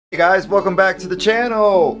Hey guys, welcome back to the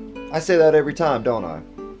channel. I say that every time, don't I?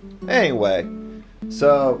 Anyway,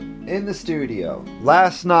 so in the studio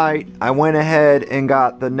last night I went ahead and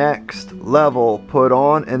got the next level put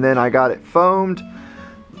on, and then I got it foamed.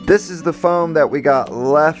 This is the foam that we got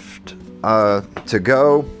left to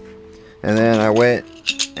go, and then I went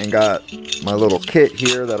and got my little kit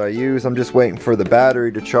here that I use. I'm just waiting for the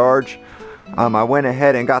battery to charge. I went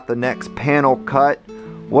ahead and got the next panel cut.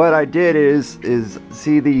 What I did is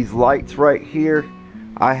see these lights right here?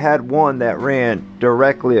 I had one that ran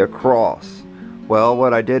directly across. Well,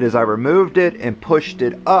 what I did is I removed it and pushed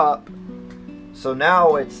it up. So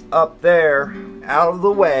now it's up there, out of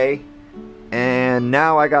the way. And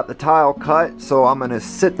now I got the tile cut, so I'm gonna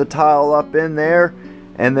sit the tile up in there.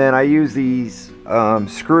 And then I use these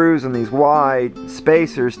screws and these wide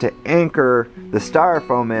spacers to anchor the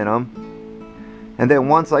styrofoam in them. And then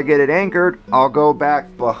once I get it anchored, I'll go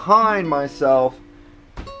back behind myself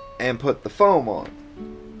and put the foam on.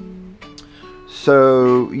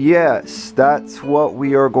 So yes, that's what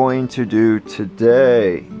we are going to do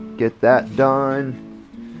today. Get that done.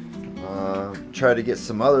 Try to get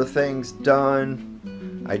some other things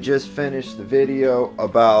done. I just finished the video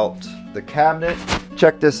about the cabinet.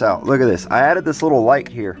 Check this out. Look at this. I added this little light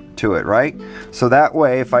here to it, right? So that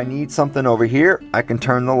way, if I need something over here, I can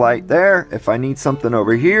turn the light there. If I need something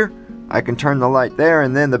over here, I can turn the light there.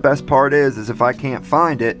 And then the best part is if I can't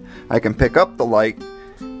find it, I can pick up the light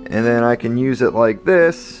and then I can use it like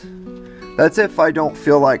this. That's if I don't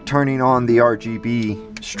feel like turning on the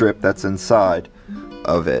RGB strip that's inside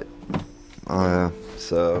of it.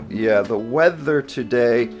 So yeah, the weather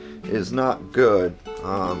today is not good.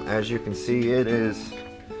 As you can see, it is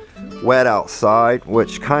wet outside,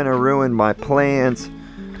 which kind of ruined my plans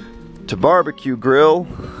to barbecue grill,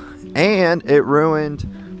 and it ruined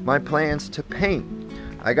my plans to paint.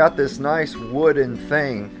 I got this nice wooden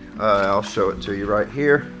thing. I'll show it to you right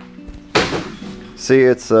here. See,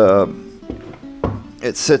 it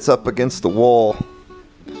sits up against the wall.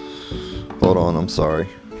 Hold on, I'm sorry.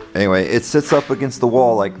 Anyway, it sits up against the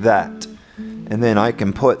wall like that. And then I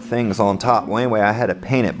can put things on top. Well, anyway, I had to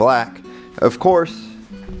paint it black. Of course,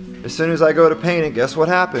 as soon as I go to paint it, guess what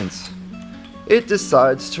happens? It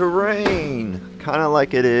decides to rain. Kind of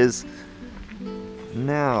like it is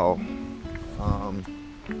now.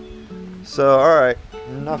 So, alright,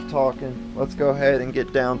 enough talking. Let's go ahead and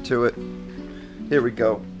get down to it. Here we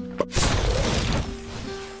go.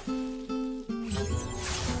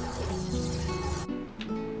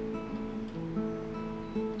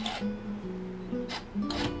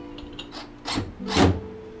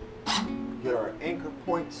 Get our anchor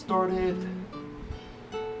point started.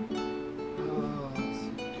 Let's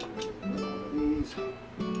see, one of these.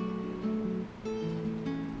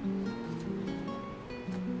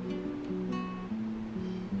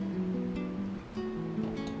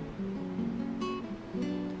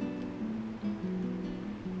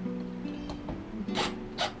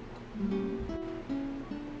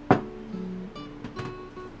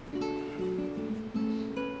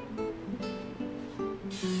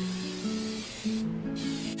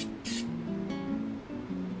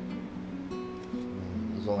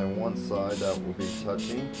 There's only one side that will be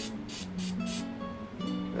touching.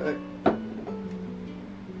 Okay.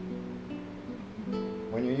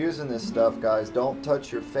 When you're using this stuff, guys, don't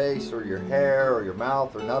touch your face or your hair or your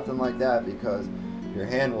mouth or nothing like that, because your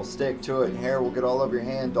hand will stick to it and hair will get all over your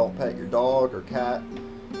hand. Don't pet your dog or cat.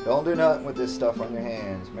 Don't do nothing with this stuff on your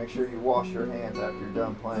hands. Make sure you wash your hands after you're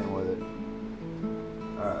done playing with it.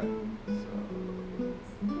 Alright.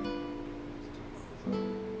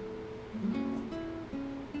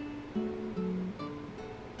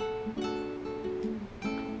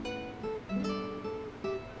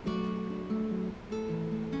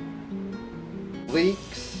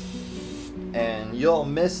 Leaks, and you'll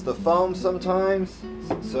miss the foam sometimes,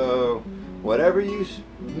 so whatever you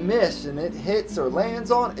miss and it hits or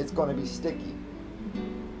lands on, it's going to be sticky,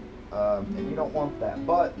 and you don't want that.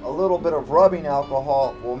 But a little bit of rubbing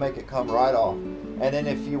alcohol will make it come right off. And then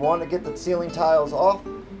if you want to get the ceiling tiles off,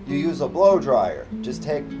 you use a blow dryer. Just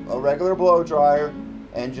take a regular blow dryer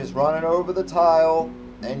and just run it over the tile,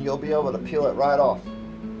 and you'll be able to peel it right off.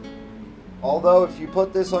 Although if you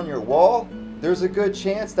put this on your wall, there's a good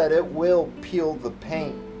chance that it will peel the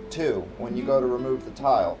paint too when you go to remove the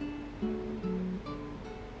tile.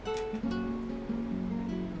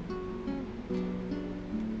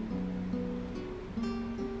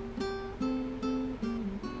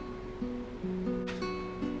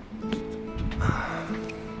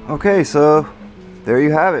 Okay, so there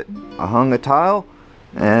you have it. I hung a tile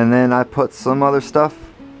and then I put some other stuff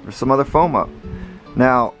or some other foam up.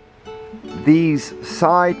 Now, these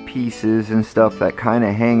side pieces and stuff that kind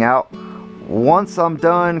of hang out. Once I'm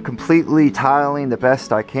done completely tiling the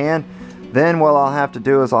best I can, then what I'll have to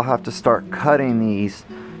do is I'll have to start cutting these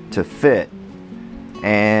to fit.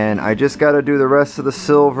 And I just got to do the rest of the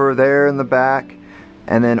silver there in the back.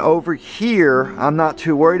 And then over here, I'm not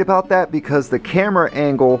too worried about that because the camera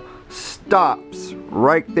angle stops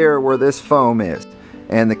right there where this foam is.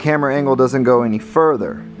 And the camera angle doesn't go any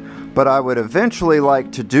further. But I would eventually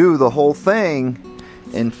like to do the whole thing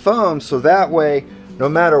in foam, so that way, no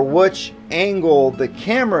matter which angle the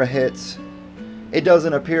camera hits, it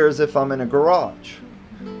doesn't appear as if I'm in a garage.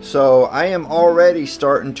 So I am already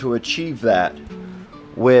starting to achieve that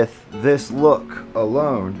with this look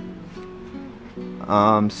alone.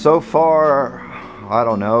 So far, I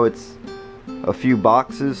don't know, it's a few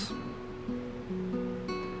boxes.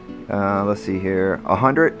 Let's see here,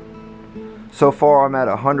 100. So far I'm at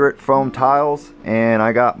 100 foam tiles and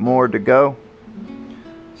I got more to go.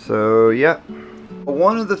 So yeah.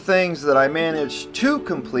 One of the things that I managed to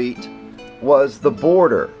complete was the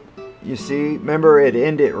border. You see, remember it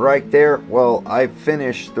ended right there? Well, I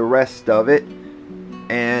finished the rest of it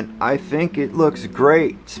and I think it looks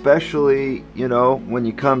great, especially, you know, when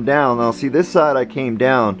you come down. Now see, this side I came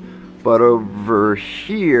down, but over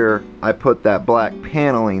here I put that black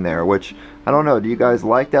paneling there, which I don't know, do you guys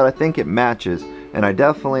like that? I think it matches, and I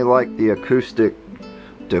definitely like the acoustic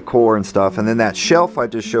decor and stuff. And then that shelf I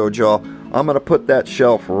just showed y'all, I'm gonna put that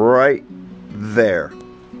shelf right there.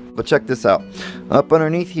 But check this out, up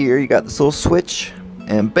underneath here you got this little switch,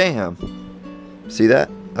 and bam, see that?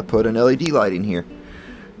 I put an LED light in here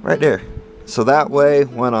right there, so that way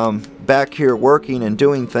when I'm back here working and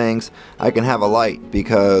doing things, I can have a light,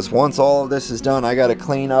 because once all of this is done, I got to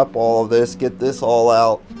clean up all of this, get this all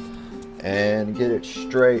out and get it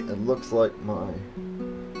straight. It looks like my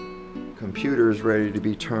computer is ready to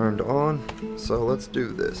be turned on, so let's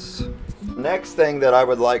do this. Next thing that I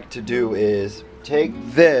would like to do is take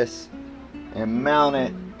this and mount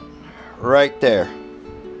it right there,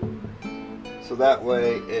 so that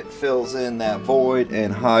way it fills in that void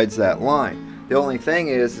and hides that line. The only thing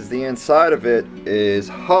is the inside of it is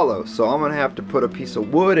hollow, so I'm gonna have to put a piece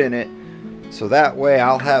of wood in it, so that way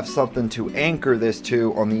I'll have something to anchor this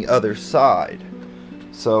to on the other side.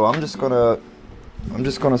 So I'm just gonna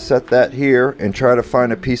set that here and try to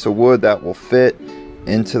find a piece of wood that will fit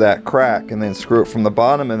into that crack, and then screw it from the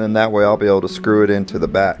bottom, and then that way I'll be able to screw it into the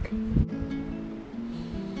back.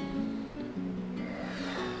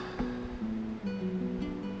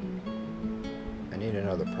 I need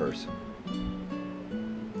another person.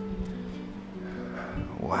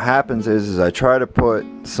 What happens is I try to put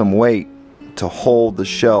some weight to hold the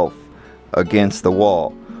shelf against the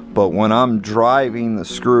wall, but when I'm driving the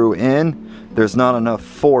screw in, there's not enough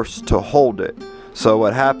force to hold it. So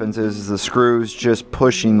what happens is the screw's just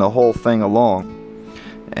pushing the whole thing along.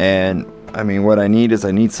 And I mean, what I need is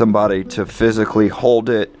I need somebody to physically hold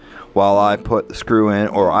it while I put the screw in,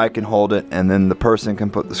 or I can hold it and then the person can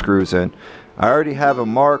put the screws in. I already have them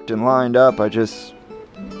marked and lined up. I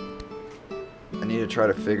need to try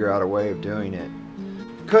to figure out a way of doing it.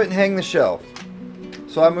 Couldn't hang the shelf,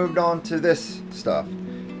 so I moved on to this stuff,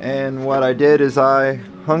 and what I did is I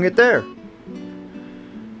hung it there.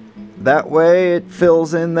 That way it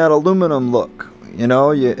fills in that aluminum look, you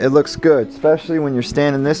know, it looks good, especially when you're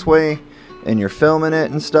standing this way and you're filming it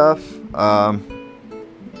and stuff.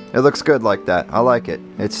 It looks good like that. I like it.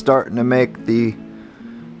 It's starting to make the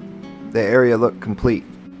area look complete.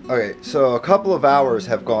 Okay, so a couple of hours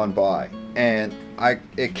have gone by, and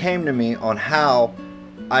it came to me on how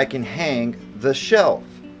I can hang the shelf.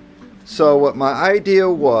 So what my idea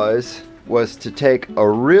was to take a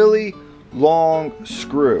really long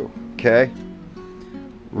screw, okay,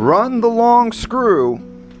 run the long screw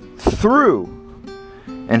through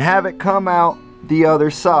and have it come out the other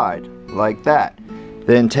side like that.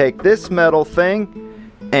 Then take this metal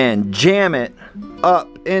thing and jam it up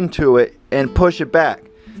into it and push it back,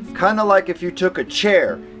 kind of like if you took a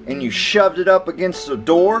chair and you shoved it up against the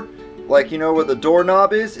door, like, you know where the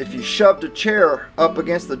doorknob is. If you shoved a chair up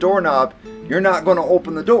against the doorknob, you're not going to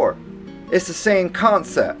open the door. It's the same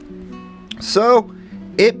concept. So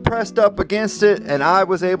it pressed up against it and I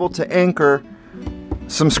was able to anchor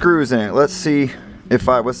some screws in it. Let's see if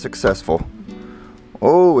I was successful.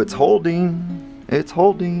 Oh, it's holding. It's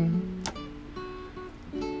holding.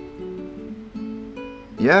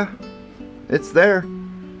 Yeah, it's there.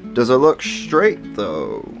 Does it look straight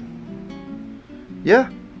though? Yeah,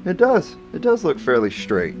 it does. It does look fairly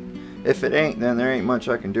straight. If it ain't, then there ain't much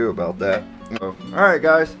I can do about that. So, alright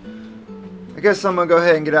guys, I guess I'm gonna go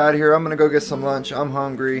ahead and get out of here. I'm gonna go get some lunch. I'm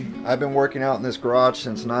hungry. I've been working out in this garage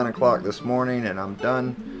since 9 o'clock this morning, and I'm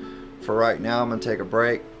done for right now. I'm gonna take a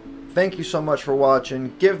break. Thank you so much for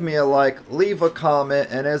watching. Give me a like, leave a comment,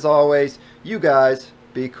 and as always, you guys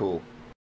be cool.